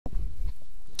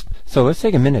So let's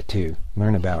take a minute to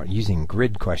learn about using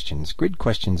grid questions. Grid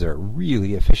questions are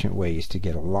really efficient ways to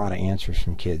get a lot of answers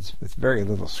from kids with very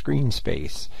little screen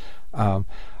space. I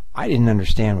didn't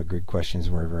understand what grid questions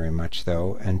were very much,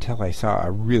 though, until I saw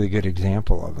a really good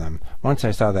example of them. Once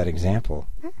I saw that example,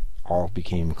 all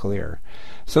became clear.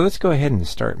 So let's go ahead and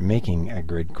start making a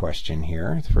grid question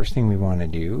here. The first thing we want to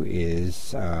do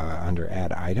is under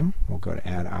Add Item, we'll go to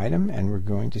Add Item, and we're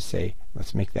going to say,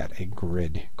 let's make that a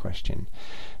grid question.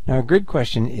 Now, a grid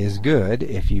question is good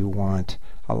if you want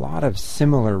a lot of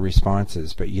similar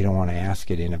responses, but you don't want to ask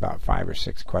it in about 5 or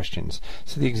 6 questions.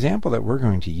 So the example that we're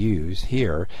going to use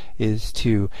here is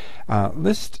to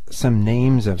list some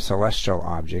names of celestial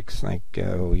objects, like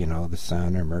the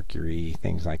sun or Mercury,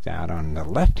 things like that, on the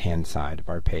left-hand side of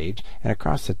our page. And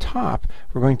across the top,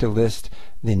 we're going to list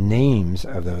the names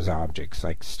of those objects,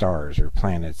 like stars or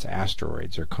planets,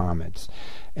 asteroids or comets.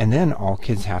 And then all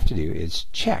kids have to do is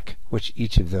check which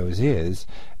each of those is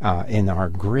in our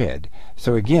grid.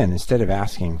 So again, instead of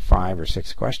asking 5 or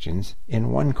 6 questions,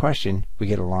 in one question we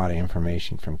get a lot of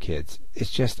information from kids.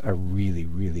 It's just a really,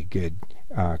 really good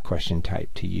question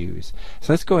type to use.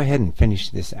 So let's go ahead and finish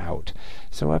this out.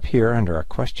 So up here under our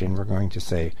question, we're going to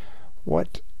say,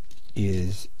 what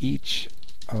is each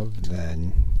of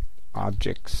the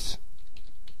objects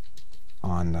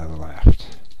on the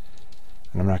left?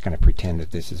 And I'm not going to pretend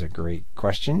that this is a great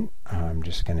question. I'm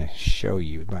just going to show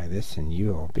you by this, and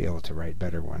you'll be able to write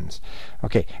better ones.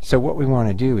 Okay, so what we want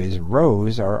to do is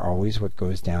rows are always what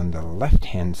goes down the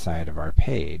left-hand side of our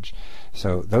page.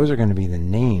 So those are going to be the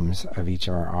names of each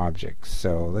of our objects.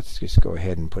 So let's just go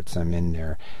ahead and put some in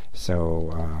there.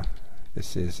 So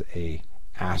this is a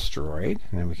asteroid,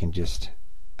 and then we can just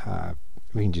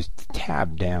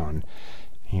tab down.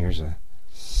 Here's a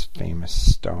famous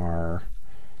star.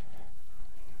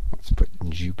 Let's put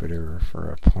Jupiter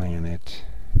for a planet.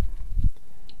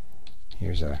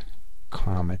 Here's a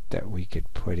comet that we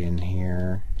could put in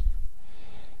here.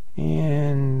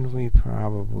 And we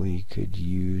probably could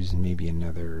use maybe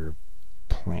another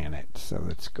planet. So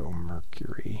let's go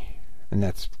Mercury. And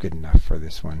that's good enough for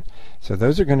this one. So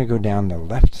those are going to go down the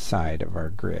left side of our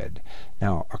grid.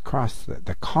 Now across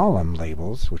the column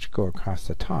labels, which go across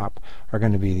the top, are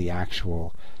going to be the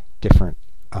actual different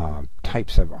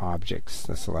types of objects,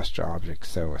 the celestial objects.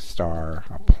 So a star,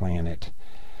 a planet,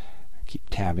 keep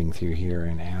tabbing through here,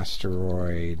 an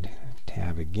asteroid,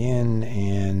 tab again,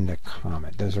 and a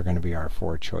comet. Those are going to be our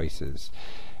 4 choices.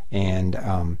 And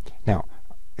now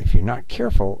if you're not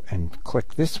careful and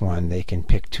click this one, they can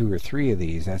pick 2 or 3 of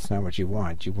these. That's not what you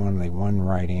want. You want only 1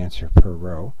 right answer per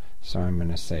row. So I'm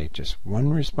going to say just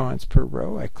 1 response per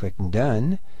row. I click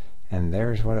Done, and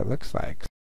there's what it looks like.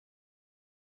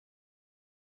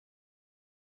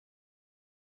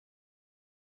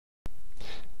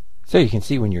 So you can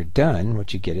see when you're done,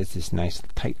 what you get is this nice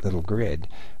tight little grid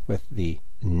with the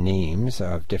names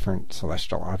of different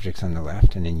celestial objects on the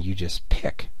left, and then you just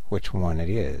pick which one it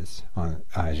is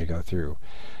as you go through.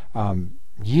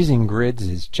 Using grids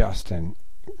is just a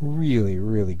really,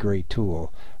 really great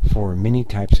tool for many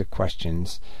types of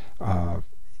questions,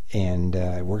 and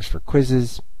it works for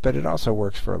quizzes, but it also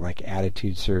works for like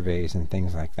attitude surveys and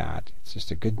things like that. It's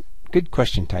just a good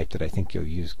question type that I think you'll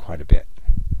use quite a bit.